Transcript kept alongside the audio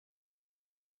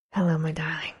Hello, my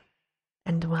darling,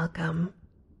 and welcome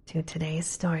to today's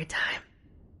story time.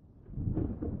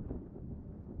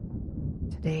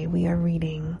 Today we are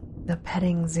reading The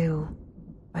Petting Zoo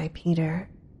by Peter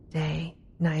de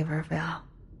Niverville.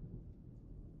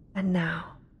 And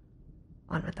now,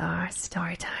 on with our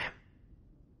story time.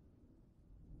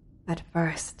 At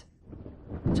first,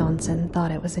 Johnson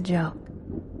thought it was a joke.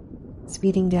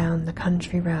 Speeding down the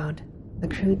country road, the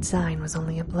crude sign was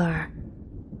only a blur.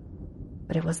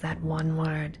 But it was that one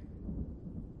word.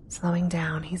 Slowing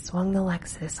down, he swung the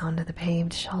Lexus onto the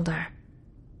paved shoulder.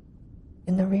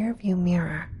 In the rear-view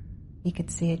mirror, he could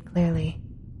see it clearly.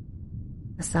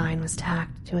 The sign was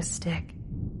tacked to a stick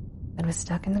that was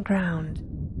stuck in the ground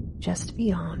just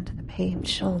beyond the paved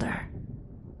shoulder.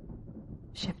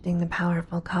 Shifting the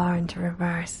powerful car into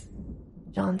reverse,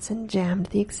 Johnson jammed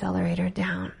the accelerator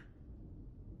down.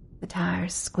 The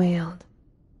tires squealed,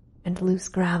 and loose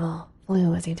gravel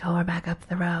flew as he tore back up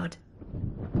the road.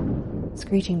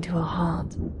 Screeching to a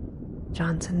halt,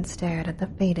 Johnson stared at the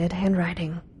faded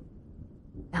handwriting.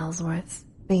 Ellsworth's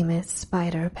famous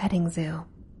spider petting zoo,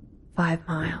 5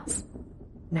 miles,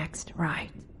 next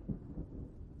right.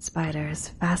 Spiders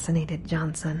fascinated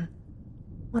Johnson.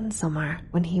 One summer,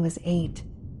 when he was 8,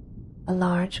 a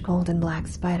large golden black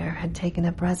spider had taken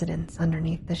up residence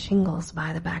underneath the shingles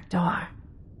by the back door.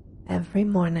 Every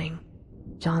morning,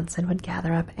 Johnson would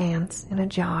gather up ants in a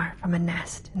jar from a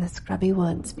nest in the scrubby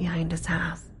woods behind his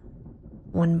house.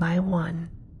 One by one,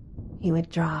 he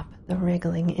would drop the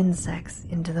wriggling insects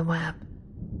into the web.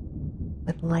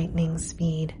 With lightning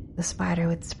speed, the spider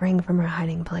would spring from her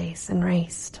hiding place and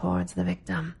race towards the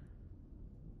victim.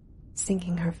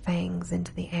 Sinking her fangs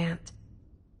into the ant,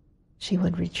 she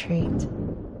would retreat,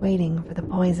 waiting for the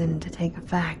poison to take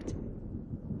effect.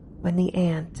 When the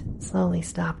ant slowly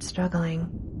stopped struggling,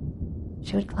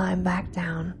 she would climb back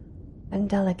down and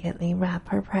delicately wrap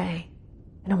her prey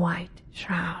in a white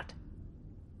shroud.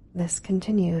 This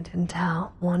continued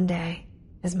until, one day,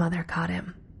 his mother caught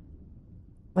him.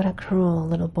 "What a cruel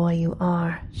little boy you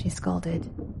are," she scolded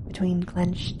between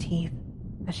clenched teeth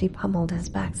as she pummeled his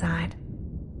backside.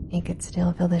 He could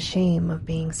still feel the shame of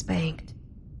being spanked.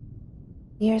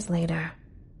 Years later,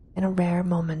 in a rare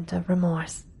moment of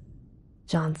remorse,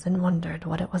 Johnson wondered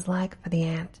what it was like for the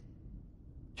ant.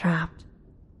 Trapped,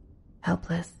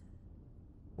 helpless,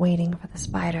 waiting for the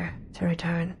spider to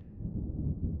return.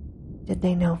 Did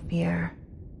they know fear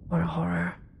or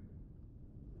horror?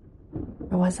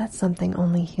 Or was that something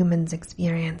only humans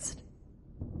experienced?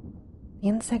 The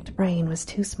insect brain was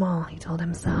too small, he told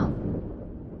himself.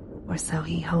 Or so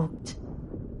he hoped.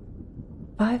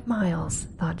 5 miles,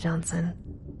 thought Johnson.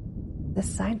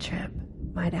 This side trip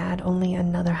might add only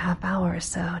another half hour or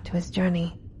so to his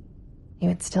journey. He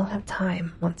would still have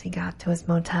time once he got to his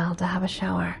motel to have a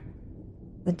shower.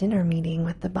 The dinner meeting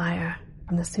with the buyer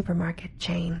from the supermarket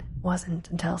chain wasn't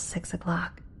until 6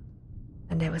 o'clock,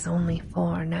 and it was only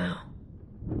 4 now.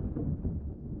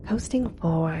 Coasting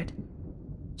forward,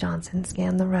 Johnson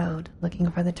scanned the road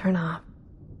looking for the turnoff.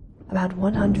 About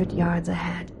 100 yards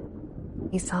ahead,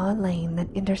 he saw a lane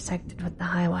that intersected with the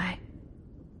highway.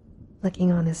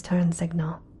 Flicking on his turn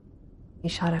signal, he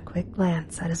shot a quick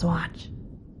glance at his watch.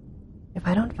 "If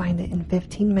I don't find it in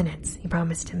 15 minutes, he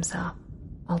promised himself,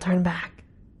 I'll turn back."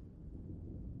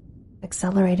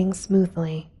 Accelerating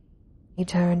smoothly, he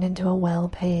turned into a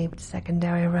well-paved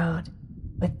secondary road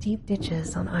with deep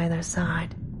ditches on either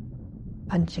side.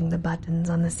 Punching the buttons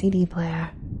on the CD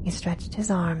player, he stretched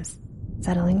his arms,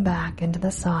 settling back into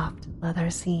the soft leather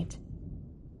seat.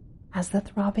 As the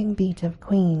throbbing beat of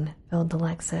Queen filled the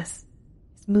Lexus,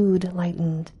 his mood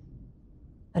lightened.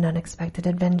 An unexpected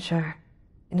adventure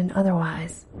in an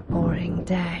otherwise boring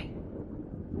day.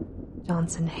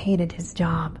 Johnson hated his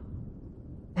job.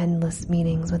 Endless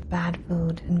meetings with bad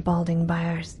food and balding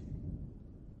buyers.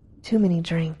 Too many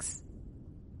drinks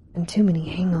and too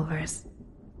many hangovers.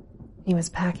 He was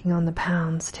packing on the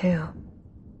pounds, too.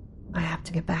 "I have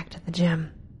to get back to the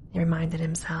gym," he reminded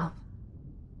himself.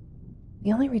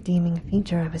 The only redeeming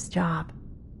feature of his job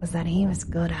was that he was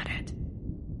good at it.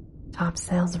 Top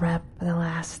sales rep for the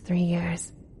last 3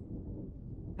 years.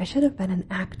 "I should have been an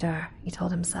actor," he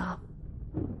told himself.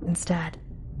 "Instead,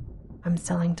 I'm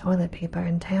selling toilet paper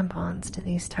and tampons to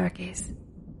these turkeys."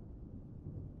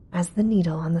 As the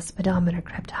needle on the speedometer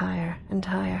crept higher and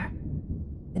higher,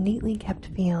 the neatly kept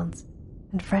fields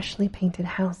and freshly painted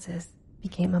houses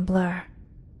became a blur.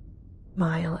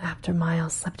 Mile after mile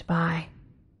slipped by.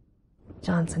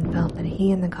 Johnson felt that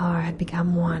he and the car had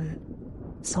become one,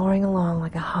 soaring along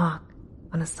like a hawk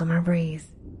on a summer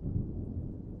breeze.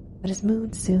 But his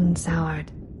mood soon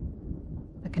soured.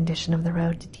 The condition of the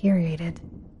road deteriorated.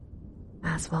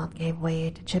 Asphalt gave way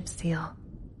to chip seal,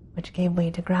 which gave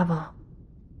way to gravel,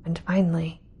 and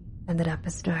finally ended up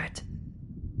as dirt.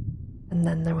 And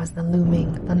then there was the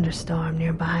looming thunderstorm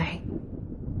nearby.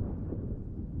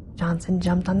 Johnson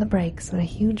jumped on the brakes when a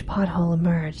huge pothole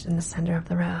emerged in the center of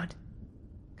the road.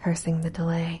 Cursing the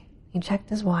delay, he checked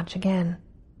his watch again.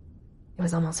 It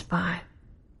was almost 5.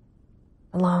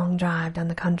 The long drive down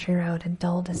the country road had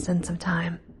dulled his sense of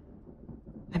time.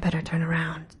 I better turn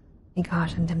around, he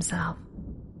cautioned himself.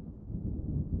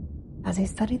 As he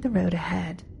studied the road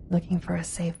ahead, looking for a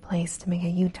safe place to make a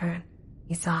U-turn,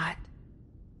 he saw it.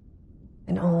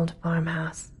 An old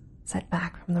farmhouse set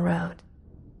back from the road.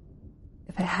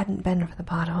 If it hadn't been for the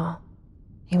pothole,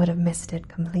 he would have missed it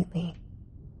completely.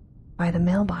 By the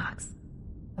mailbox,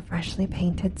 a freshly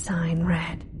painted sign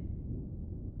read,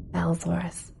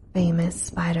 Ellsworth's famous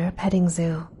spider petting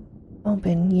zoo,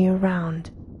 open year-round.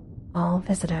 All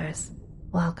visitors,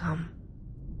 welcome.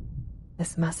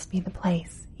 This must be the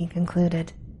place, he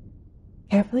concluded.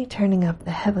 Carefully turning up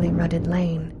the heavily rutted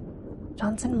lane,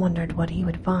 Johnson wondered what he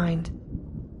would find.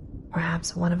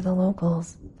 Perhaps one of the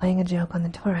locals playing a joke on the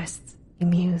tourists, he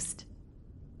mused.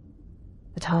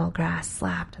 The tall grass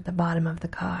slapped at the bottom of the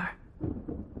car,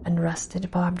 and rusted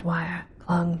barbed wire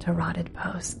clung to rotted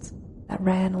posts that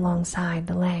ran alongside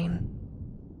the lane.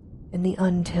 In the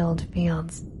untilled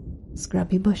fields,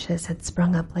 scrubby bushes had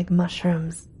sprung up like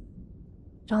mushrooms.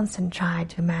 Johnson tried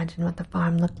to imagine what the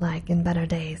farm looked like in better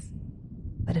days,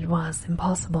 but it was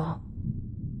impossible.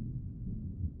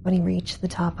 When he reached the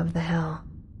top of the hill,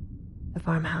 the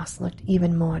farmhouse looked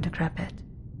even more decrepit.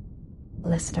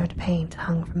 Blistered paint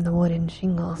hung from the wooden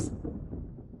shingles,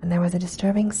 and there was a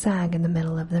disturbing sag in the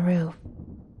middle of the roof.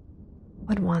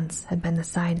 What once had been the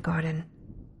side garden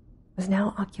was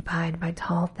now occupied by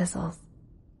tall thistles,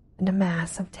 and a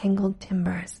mass of tangled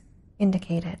timbers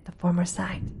indicated the former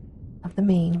site of the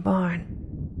main barn.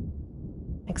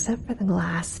 Except for the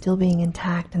glass still being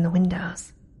intact in the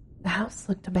windows, the house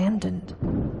looked abandoned.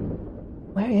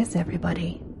 Where is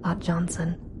everybody? Thought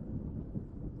Johnson.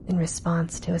 In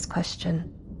response to his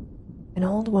question, an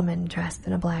old woman dressed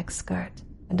in a black skirt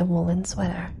and a woolen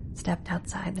sweater stepped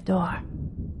outside the door.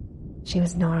 She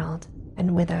was gnarled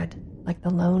and withered like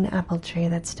the lone apple tree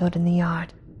that stood in the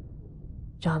yard.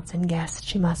 Johnson guessed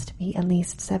she must be at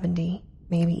least 70,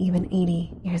 maybe even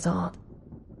 80 years old.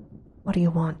 What do you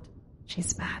want? She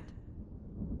spat.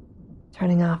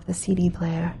 Turning off the CD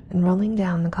player and rolling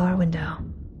down the car window,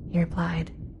 he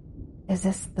replied, Is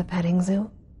this the petting zoo?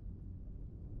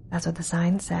 That's what the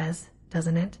sign says,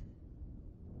 doesn't it?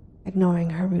 Ignoring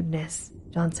her rudeness,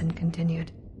 Johnson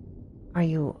continued, Are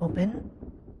you open?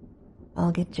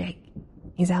 I'll get Jake.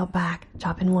 He's out back,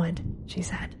 chopping wood, she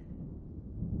said.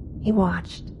 He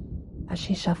watched as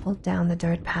she shuffled down the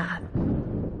dirt path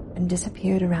and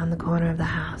disappeared around the corner of the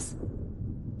house.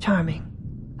 Charming,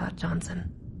 thought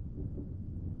Johnson.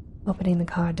 Opening the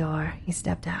car door, he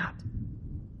stepped out.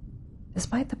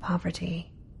 Despite the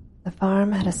poverty, the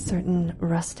farm had a certain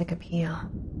rustic appeal,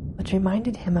 which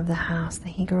reminded him of the house that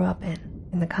he grew up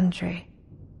in the country.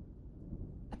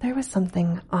 But there was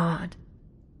something odd,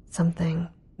 something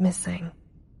missing.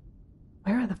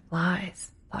 Where are the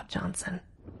flies? Thought Johnson.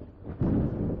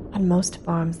 On most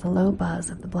farms, the low buzz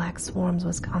of the black swarms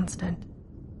was constant,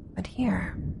 but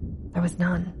here there was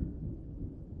none,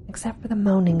 except for the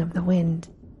moaning of the wind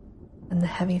and the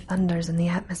heavy thunders in the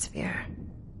atmosphere.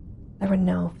 There were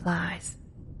no flies.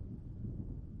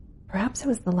 Perhaps it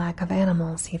was the lack of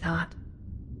animals, he thought,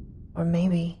 or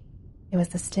maybe it was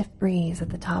the stiff breeze at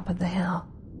the top of the hill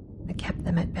that kept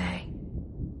them at bay.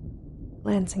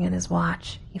 Glancing at his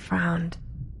watch, he frowned.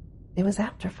 It was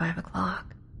after 5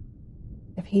 o'clock.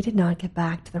 If he did not get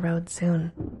back to the road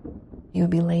soon, he would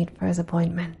be late for his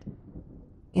appointment.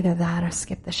 Either that or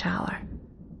skip the shower.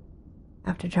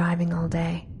 After driving all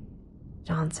day,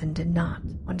 Johnson did not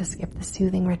want to skip the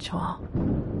soothing ritual.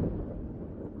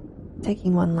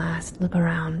 Taking one last look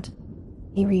around,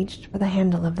 he reached for the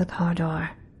handle of the car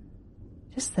door.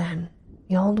 Just then,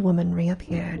 the old woman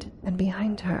reappeared, and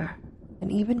behind her, an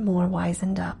even more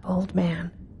wizened-up old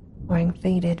man wearing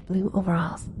faded blue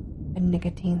overalls and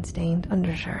nicotine-stained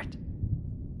undershirt.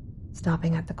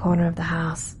 Stopping at the corner of the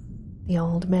house, the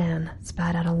old man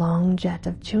spat out a long jet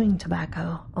of chewing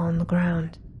tobacco on the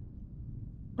ground.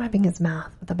 Wiping his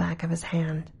mouth with the back of his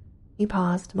hand, he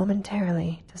paused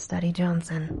momentarily to study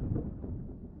Johnson.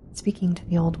 Speaking to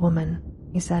the old woman,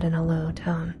 he said in a low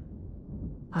tone,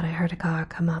 Thought I heard a car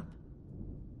come up.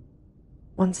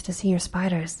 Wants to see your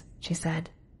spiders, she said,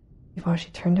 before she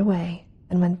turned away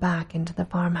and went back into the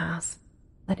farmhouse,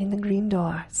 letting the green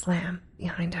door slam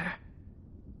behind her.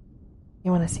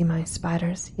 You want to see my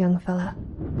spiders, young fella?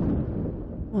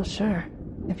 Well, sure,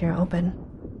 if you're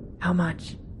open. How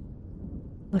much?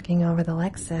 Looking over the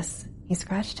Lexus, he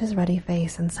scratched his ruddy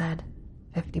face and said,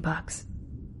 $50.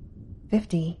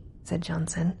 50, said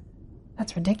Johnson.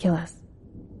 That's ridiculous.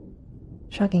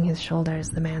 Shrugging his shoulders,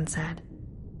 the man said,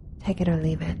 take it or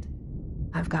leave it.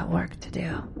 I've got work to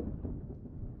do.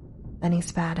 Then he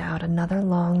spat out another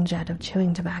long jet of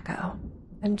chewing tobacco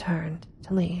and turned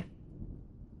to leave.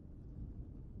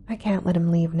 I can't let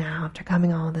him leave now after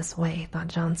coming all this way, thought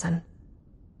Johnson.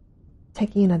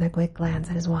 Taking another quick glance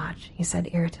at his watch, he said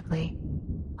irritably,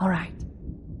 all right.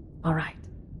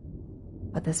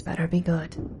 But this better be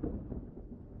good.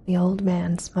 The old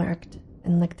man smirked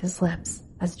and licked his lips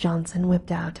as Johnson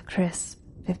whipped out a crisp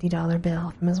 $50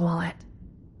 bill from his wallet.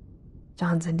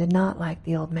 Johnson did not like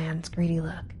the old man's greedy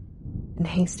look and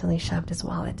hastily shoved his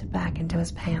wallet back into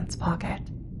his pants pocket.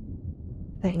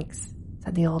 Thanks,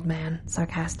 said the old man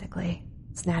sarcastically,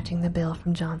 snatching the bill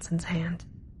from Johnson's hand.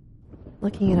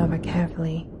 Looking it over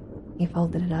carefully, he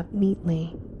folded it up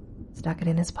neatly, stuck it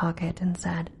in his pocket, and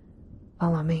said,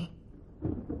 follow me.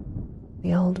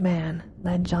 The old man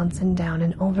led Johnson down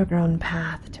an overgrown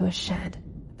path to a shed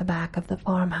at the back of the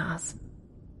farmhouse.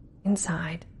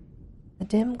 Inside, the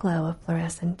dim glow of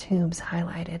fluorescent tubes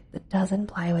highlighted the dozen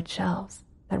plywood shelves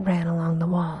that ran along the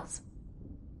walls.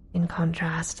 In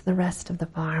contrast to the rest of the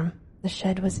farm, the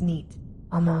shed was neat,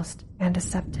 almost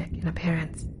antiseptic in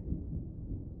appearance.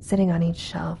 Sitting on each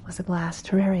shelf was a glass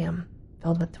terrarium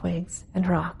filled with twigs and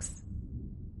rocks.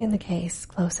 In the case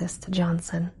closest to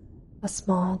Johnson, a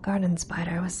small garden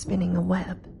spider was spinning a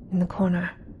web in the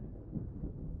corner.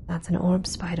 That's an orb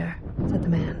spider, said the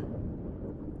man.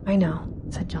 I know,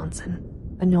 said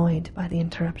Johnson, annoyed by the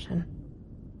interruption.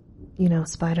 You know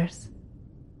spiders?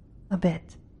 A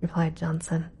bit, replied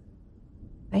Johnson.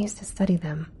 I used to study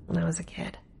them when I was a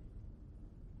kid.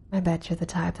 I bet you're the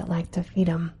type that liked to feed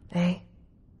 'em, eh?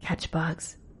 Catch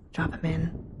bugs, drop 'em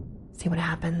in, see what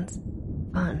happens.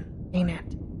 Fun, ain't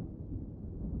it?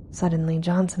 Suddenly,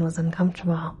 Johnson was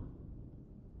uncomfortable.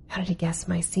 How did he guess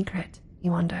my secret? He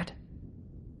wondered.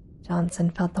 Johnson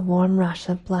felt the warm rush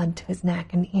of blood to his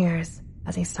neck and ears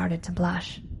as he started to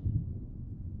blush.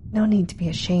 No need to be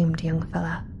ashamed, young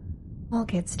fella. All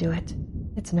kids do it.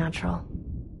 It's natural.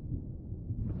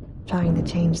 Trying to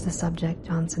change the subject,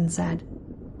 Johnson said,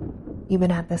 You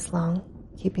been at this long,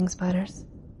 keeping spiders?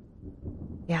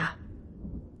 Yeah,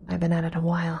 I've been at it a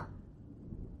while.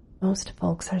 Most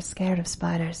folks are scared of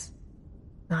spiders.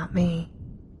 Not me.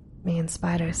 Me and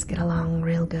spiders get along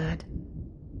real good.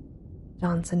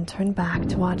 Johnson turned back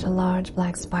to watch a large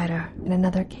black spider in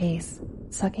another case,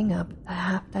 sucking up the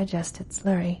half-digested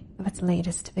slurry of its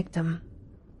latest victim.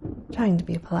 Trying to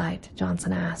be polite,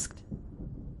 Johnson asked,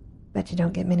 Bet you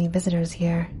don't get many visitors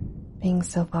here, being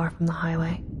so far from the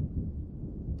highway.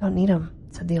 Don't need 'em,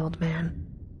 said the old man.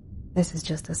 This is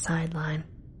just a sideline.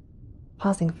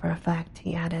 Pausing for effect,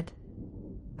 he added,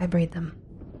 I breed them.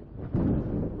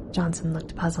 Johnson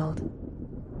looked puzzled.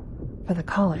 For the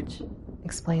college,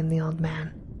 explained the old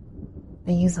man.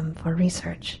 They use them for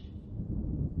research.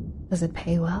 Does it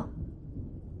pay well?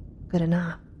 Good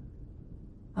enough.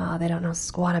 They don't know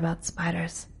squat about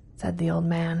spiders, said the old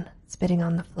man, spitting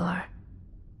on the floor.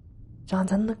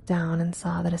 Johnson looked down and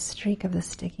saw that a streak of the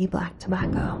sticky black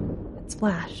tobacco had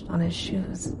splashed on his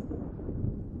shoes.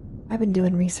 I've been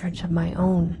doing research of my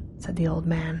own, said the old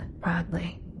man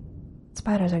proudly.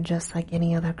 Spiders are just like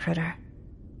any other critter.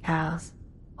 Cows,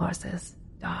 horses,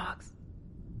 dogs.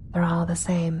 They're all the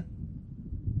same.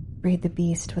 Breed the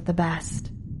beast with the best,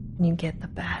 and you get the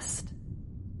best.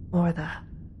 Or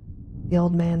the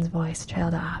old man's voice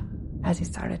trailed off as he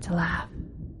started to laugh.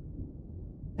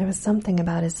 There was something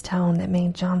about his tone that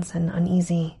made Johnson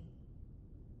uneasy.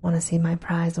 Want to see my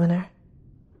prize winner?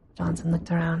 Johnson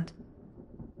looked around.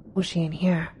 Oh, she ain't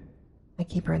here. I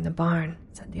keep her in the barn,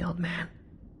 said the old man.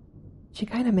 She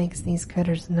kind of makes these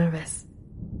critters nervous.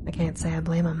 I can't say I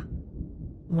blame 'em.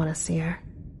 Want to see her?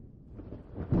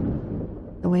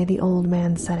 The way the old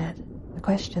man said it, the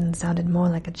question sounded more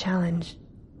like a challenge.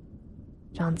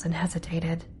 Johnson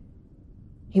hesitated.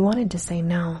 He wanted to say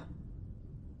no,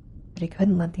 but he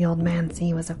couldn't let the old man see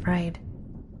he was afraid.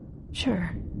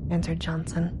 Sure, answered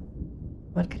Johnson.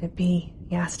 What could it be?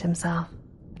 He asked himself.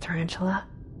 A tarantula?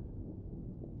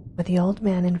 With the old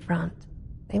man in front,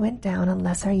 they went down a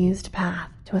lesser-used path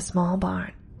to a small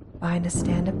barn behind a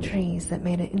stand of trees that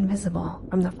made it invisible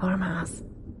from the farmhouse.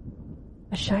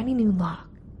 A shiny new lock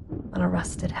on a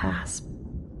rusted hasp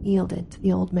yielded to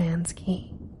the old man's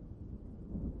key.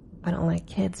 I don't like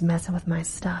kids messing with my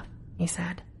stuff, he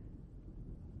said.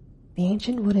 The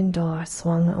ancient wooden door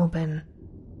swung open.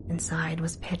 Inside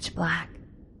was pitch black.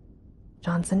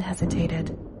 Johnson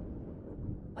hesitated.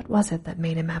 What was it that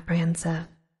made him apprehensive?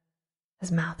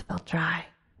 His mouth felt dry.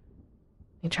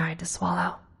 He tried to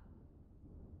swallow.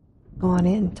 "Go on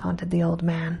in," taunted the old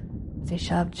man as he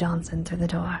shoved Johnson through the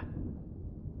door.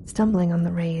 Stumbling on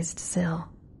the raised sill,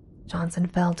 Johnson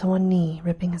fell to one knee,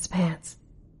 ripping his pants.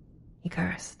 He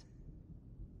cursed.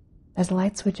 "There's a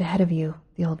light switch ahead of you,"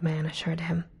 the old man assured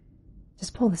him.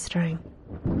 "Just pull the string."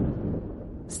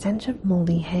 The stench of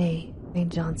moldy hay made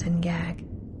Johnson gag.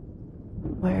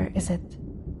 "Where is it?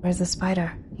 Where's the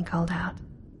spider?" he called out.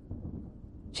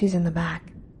 "She's in the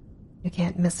back. You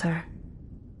can't miss her."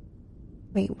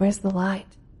 "Wait, where's the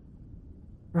light?"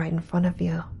 "Right in front of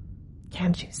you.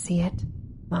 Can't you see it?"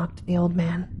 mocked the old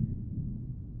man.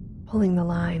 Pulling the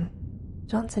line,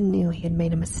 Johnson knew he had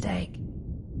made a mistake.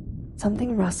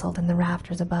 Something rustled in the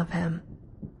rafters above him,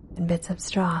 and bits of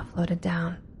straw floated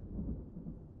down.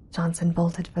 Johnson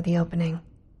bolted for the opening.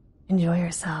 "Enjoy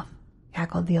yourself,"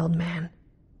 cackled the old man.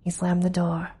 He slammed the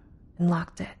door and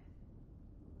locked it.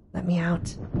 "Let me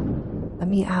out. Let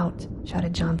me out,"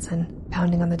 shouted Johnson,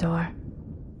 pounding on the door.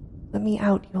 "Let me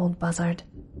out, you old buzzard."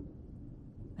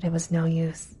 But it was no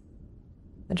use.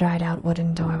 The dried-out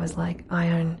wooden door was like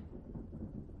iron.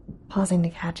 Pausing to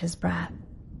catch his breath,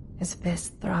 his fists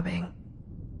throbbing,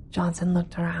 Johnson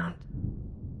looked around.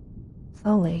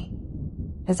 Slowly,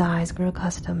 his eyes grew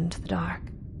accustomed to the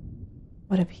dark.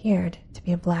 What appeared to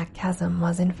be a black chasm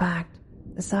was, in fact,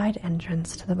 the side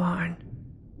entrance to the barn.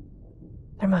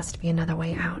 There must be another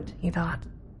way out, he thought.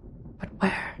 But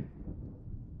where?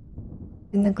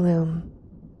 In the gloom,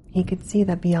 he could see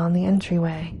that beyond the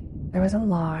entryway, there was a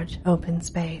large open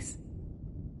space,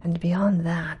 and beyond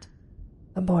that,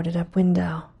 a boarded-up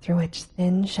window through which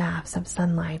thin shafts of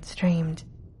sunlight streamed.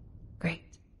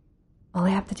 Great. All I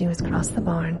have to do is cross the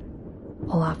barn,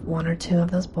 pull off one or two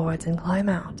of those boards and climb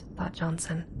out, thought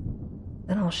Johnson.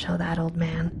 Then I'll show that old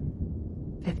man.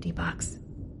 $50.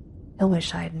 He'll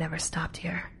wish I had never stopped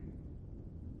here.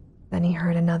 Then he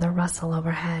heard another rustle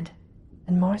overhead,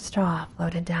 and more straw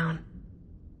floated down.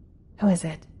 Who is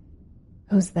it?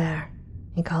 Who's there?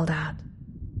 He called out.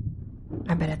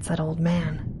 I bet it's that old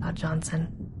man, thought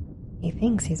Johnson. He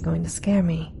thinks he's going to scare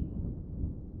me.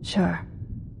 Sure.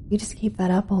 You just keep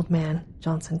that up, old man,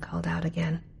 Johnson called out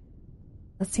again.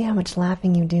 Let's see how much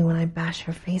laughing you do when I bash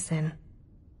your face in.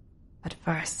 But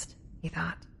first, he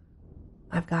thought,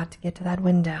 I've got to get to that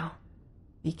window.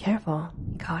 Be careful,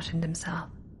 he cautioned himself.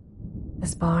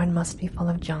 This barn must be full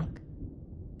of junk.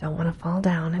 Don't want to fall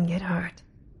down and get hurt.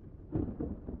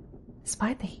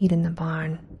 Despite the heat in the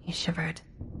barn, he shivered.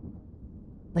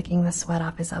 Licking the sweat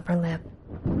off his upper lip,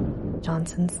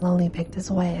 Johnson slowly picked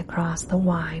his way across the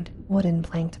wide,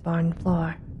 wooden-planked barn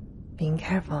floor, being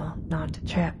careful not to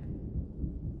trip.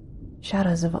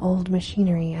 Shadows of old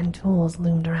machinery and tools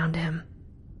loomed around him.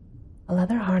 A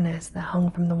leather harness that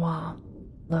hung from the wall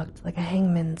looked like a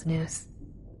hangman's noose.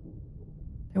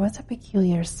 There was a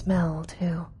peculiar smell,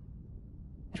 too.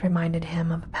 It reminded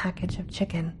him of a package of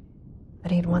chicken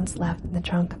that he'd once left in the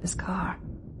trunk of his car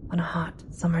on a hot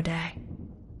summer day.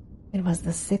 It was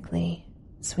the sickly,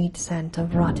 sweet scent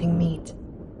of rotting meat.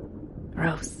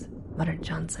 Gross, muttered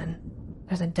Johnson.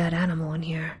 There's a dead animal in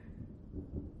here.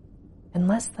 In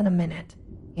less than a minute,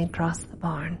 he had crossed the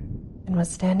barn and was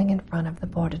standing in front of the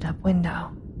boarded-up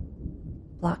window.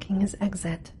 Blocking his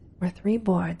exit were 3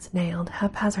 boards nailed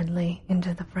haphazardly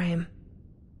into the frame.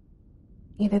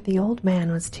 Either the old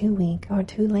man was too weak or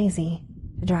too lazy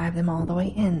to drive them all the way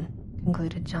in,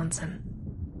 concluded Johnson.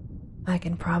 I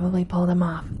can probably pull them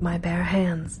off with my bare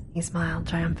hands, he smiled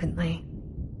triumphantly.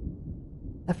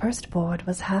 The first board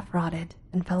was half-rotted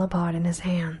and fell apart in his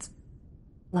hands.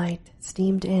 Light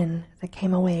steamed in as it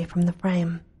came away from the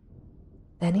frame.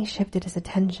 Then he shifted his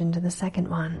attention to the second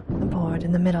one, the board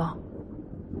in the middle.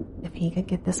 If he could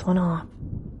get this one off,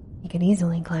 he could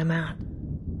easily climb out.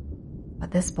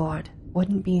 But this board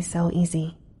wouldn't be so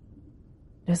easy.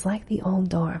 It was like the old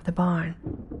door of the barn,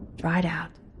 dried out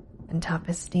and tough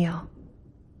as steel.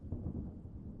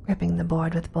 Gripping the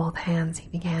board with both hands, he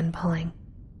began pulling.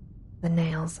 The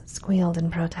nails squealed in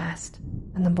protest,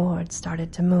 and the board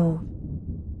started to move.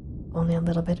 Only a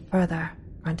little bit further,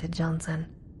 grunted Johnson.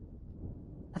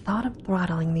 The thought of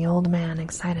throttling the old man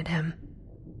excited him.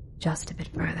 Just a bit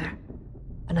further.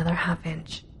 Another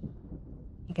half-inch.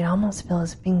 He could almost feel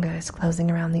his fingers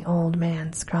closing around the old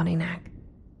man's scrawny neck,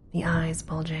 the eyes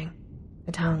bulging,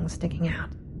 the tongue sticking out.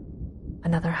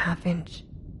 Another half-inch.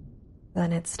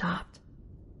 Then it stopped.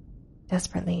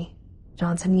 Desperately,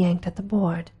 Johnson yanked at the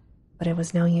board, but it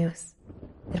was no use.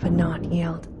 It would not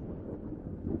yield.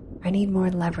 I need more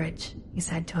leverage, he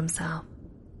said to himself.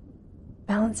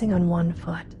 Balancing on one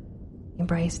foot, he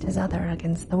braced his other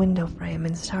against the window frame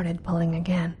and started pulling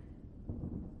again.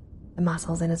 The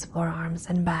muscles in his forearms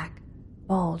and back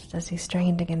bulged as he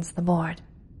strained against the board.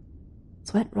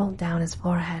 Sweat rolled down his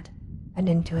forehead and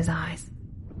into his eyes.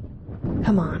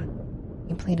 "Come on,"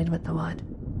 he pleaded with the wood.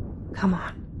 "Come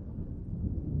on."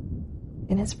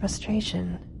 In his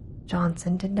frustration,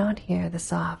 Johnson did not hear the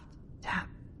soft tap,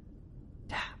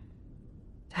 tap,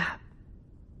 tap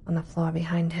on the floor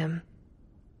behind him.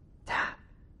 Tap,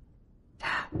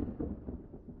 tap,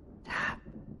 tap,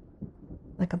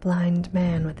 like a blind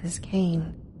man with his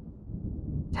cane.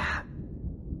 Tap,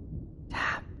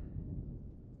 tap,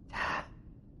 tap.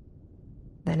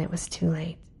 Then it was too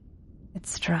late. It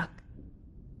struck.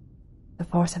 The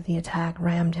force of the attack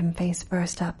rammed him face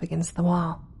first up against the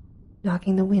wall,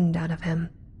 knocking the wind out of him.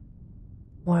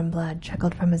 Warm blood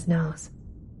trickled from his nose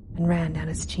and ran down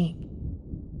his cheek.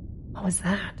 What was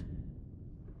that?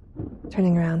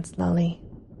 Turning around slowly,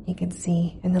 he could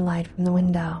see in the light from the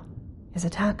window his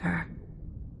attacker.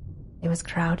 It was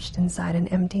crouched inside an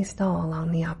empty stall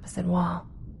along the opposite wall,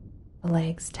 the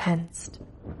legs tensed,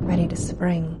 ready to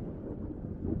spring.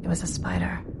 It was a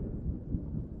spider.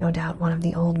 No doubt one of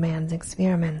the old man's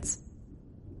experiments.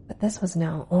 But this was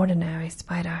no ordinary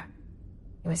spider.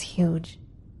 It was huge,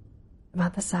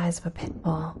 about the size of a pit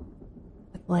bull,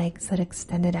 with legs that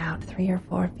extended out 3 or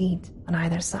 4 feet on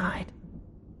either side.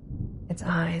 Its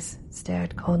eyes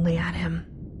stared coldly at him.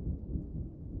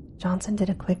 Johnson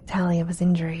did a quick tally of his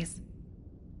injuries.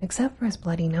 Except for his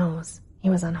bloody nose, he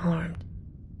was unharmed.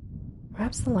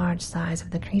 Perhaps the large size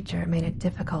of the creature made it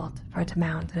difficult for it to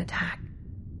mount an attack.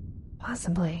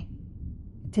 Possibly,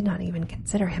 it did not even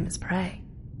consider him as prey.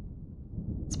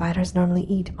 Spiders normally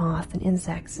eat moths and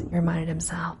insects, he reminded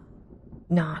himself,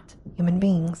 not human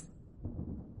beings.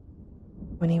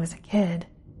 When he was a kid,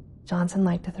 Johnson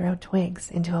liked to throw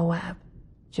twigs into a web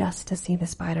just to see the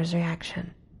spider's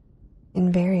reaction.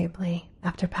 Invariably,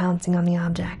 after pouncing on the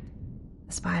object,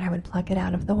 the spider would pluck it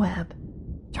out of the web,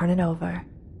 turn it over,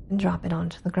 and drop it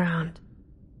onto the ground.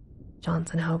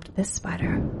 Johnson hoped this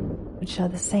spider would show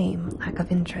the same lack of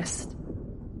interest.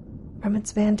 From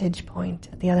its vantage point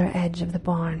at the other edge of the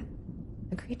barn,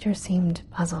 the creature seemed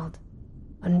puzzled,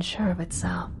 unsure of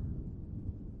itself.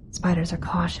 Spiders are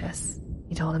cautious,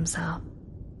 he told himself.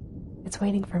 It's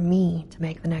waiting for me to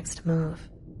make the next move.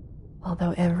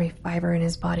 Although every fiber in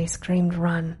his body screamed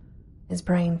run, his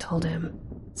brain told him,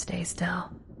 stay still.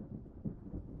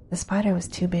 The spider was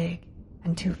too big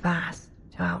and too fast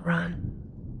to outrun.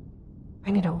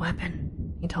 I need a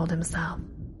weapon, he told himself.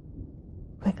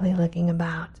 Quickly looking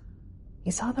about,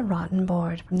 he saw the rotten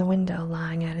board from the window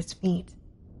lying at his feet.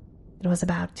 It was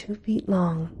about 2 feet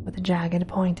long with a jagged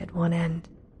point at one end.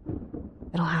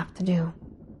 It'll have to do.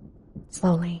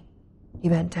 Slowly, he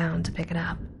bent down to pick it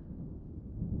up.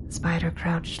 The spider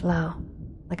crouched low,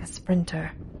 like a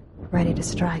sprinter, ready to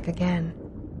strike again.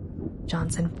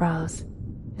 Johnson froze,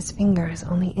 his fingers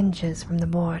only inches from the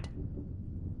board.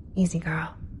 Easy,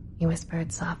 girl, he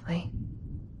whispered softly.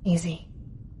 Easy.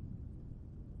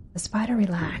 The spider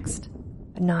relaxed,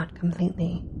 but not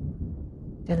completely.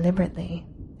 Deliberately,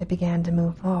 it began to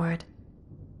move forward.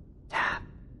 Tap,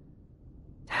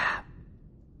 tap,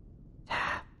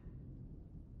 tap.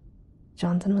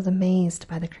 Johnson was amazed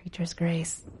by the creature's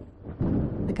grace.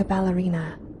 Like a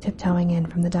ballerina tiptoeing in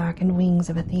from the darkened wings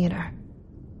of a theater,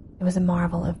 it was a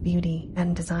marvel of beauty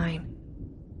and design.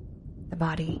 The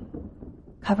body,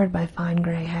 covered by fine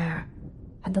gray hair,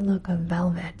 had the look of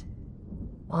velvet,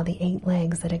 while the 8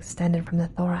 legs that extended from the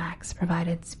thorax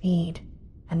provided speed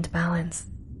and balance.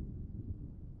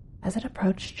 As it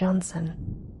approached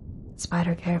Johnson, the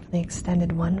spider carefully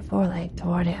extended one foreleg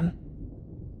toward him.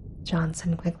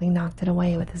 Johnson quickly knocked it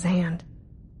away with his hand.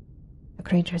 The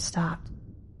creature stopped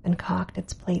and cocked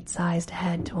its plate-sized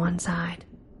head to one side.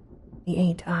 The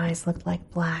 8 eyes looked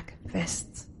like black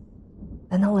fists.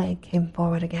 Then the leg came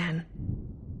forward again.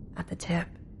 At the tip,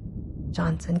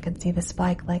 Johnson could see the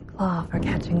spike-like claw for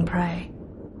catching prey.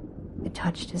 It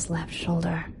touched his left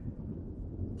shoulder.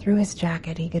 Through his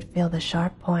jacket, he could feel the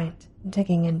sharp point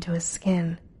digging into his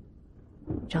skin.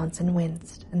 Johnson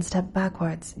winced and stepped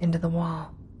backwards into the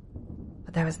wall,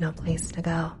 but there was no place to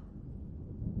go.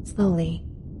 Slowly,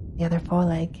 the other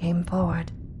foreleg came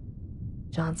forward.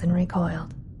 Johnson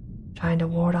recoiled, trying to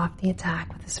ward off the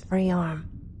attack with his free arm,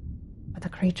 but the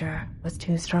creature was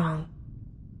too strong.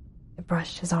 It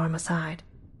brushed his arm aside,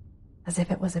 as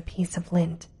if it was a piece of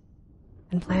lint,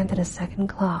 and planted a second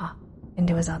claw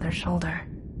into his other shoulder.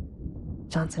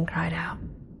 Johnson cried out,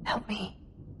 "Help me!"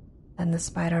 Then the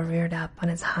spider reared up on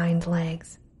its hind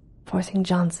legs, forcing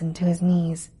Johnson to his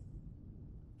knees.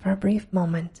 For a brief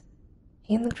moment,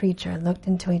 he and the creature looked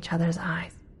into each other's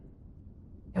eyes.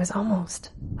 It was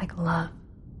almost like love.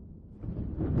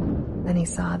 Then he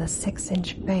saw the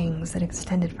 6-inch fangs that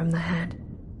extended from the head.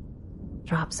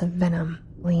 Drops of venom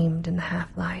gleamed in the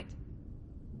half-light.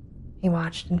 He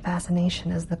watched in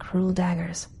fascination as the cruel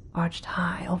daggers arched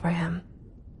high over him.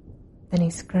 Then he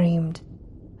screamed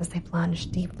as they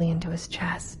plunged deeply into his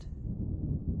chest.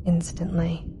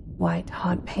 Instantly, white,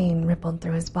 hot pain rippled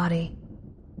through his body.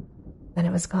 Then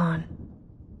it was gone.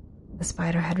 The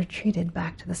spider had retreated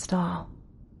back to the stall.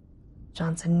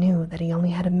 Johnson knew that he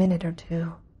only had a minute or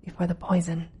two before the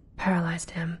poison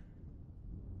paralyzed him.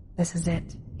 This is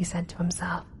it, he said to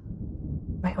himself.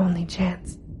 My only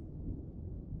chance.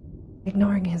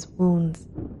 Ignoring his wounds,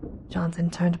 Johnson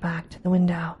turned back to the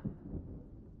window.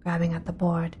 Grabbing at the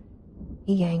board,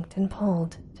 he yanked and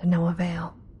pulled to no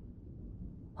avail.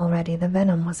 Already the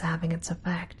venom was having its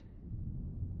effect.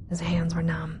 His hands were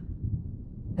numb.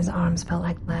 His arms felt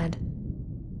like lead.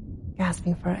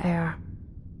 Gasping for air,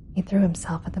 he threw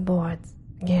himself at the boards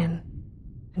again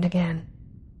and again.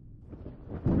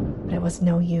 But it was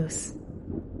no use.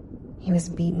 He was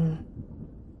beaten.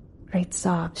 Great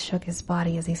sobs shook his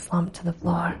body as he slumped to the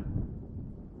floor.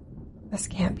 This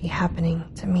can't be happening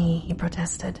to me, he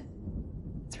protested.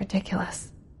 It's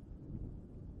ridiculous.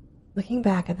 Looking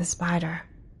back at the spider,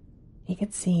 he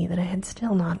could see that it had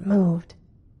still not moved.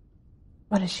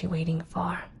 What is she waiting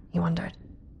for? He wondered.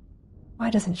 Why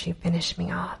doesn't she finish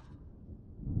me off?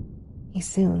 He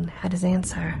soon had his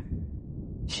answer.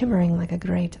 Shimmering like a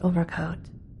great overcoat,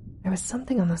 there was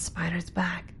something on the spider's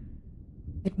back.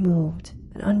 It moved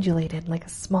and undulated like a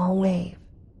small wave,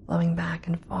 flowing back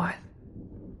and forth.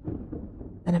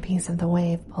 Then a piece of the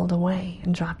wave pulled away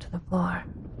and dropped to the floor.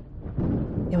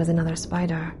 It was another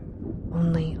spider,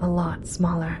 only a lot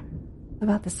smaller,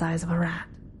 about the size of a rat.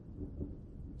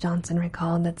 Johnson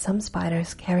recalled that some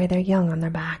spiders carry their young on their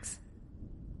backs.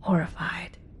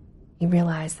 Horrified, he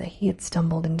realized that he had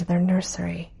stumbled into their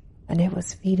nursery and it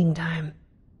was feeding time.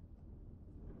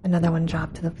 Another one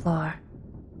dropped to the floor,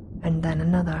 and then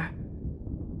another.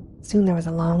 Soon there was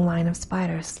a long line of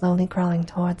spiders slowly crawling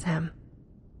towards him.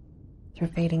 Through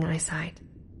fading eyesight,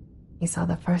 he saw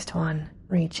the first one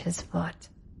reach his foot.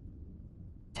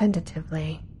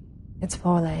 Tentatively, its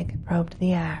foreleg probed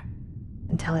the air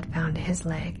until it found his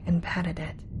leg and patted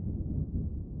it.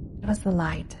 It was the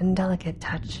light and delicate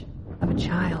touch of a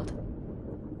child.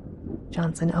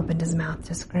 Johnson opened his mouth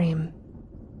to scream,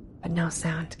 but no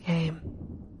sound came.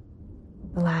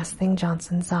 The last thing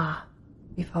Johnson saw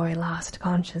before he lost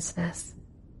consciousness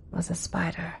was a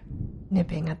spider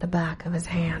nipping at the back of his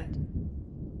hand.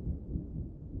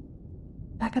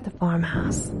 Back at the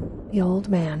farmhouse, the old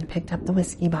man picked up the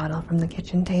whiskey bottle from the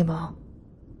kitchen table,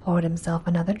 poured himself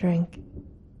another drink,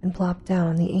 and plopped down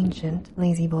on the ancient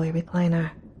lazy boy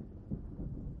recliner.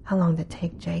 How long did it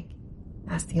take, Jake?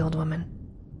 Asked the old woman.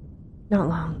 Not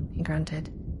long, he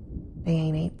grunted. They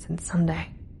ain't ate since Sunday.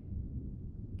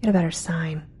 Get a better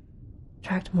sign.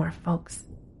 Attract more folks.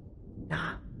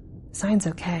 Nah, the sign's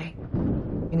okay.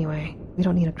 Anyway, we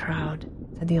don't need a crowd,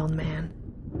 said the old man,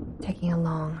 taking a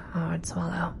long, hard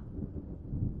swallow.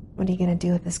 What are you gonna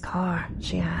do with this car?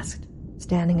 She asked,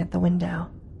 standing at the window,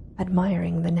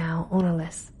 admiring the now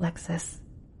ownerless Lexus.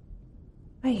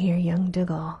 I hear young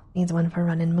Dougal needs one for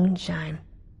running moonshine.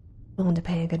 Willing to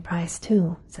pay a good price,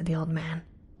 too, said the old man.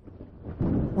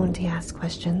 Won't he ask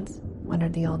questions?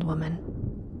 Wondered the old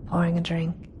woman, pouring a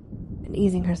drink and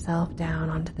easing herself down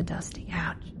onto the dusty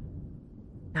couch.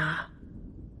 Nah,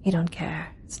 he don't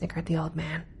care, snickered the old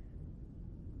man.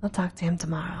 I'll talk to him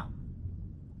tomorrow.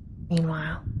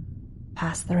 Meanwhile,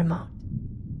 pass the remote.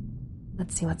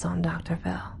 Let's see what's on Dr.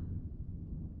 Phil.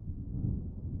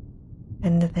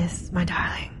 And this, my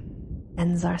darling,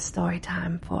 ends our story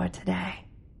time for today.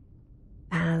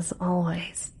 As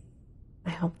always, I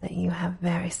hope that you have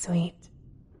very sweet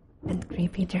and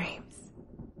creepy dreams.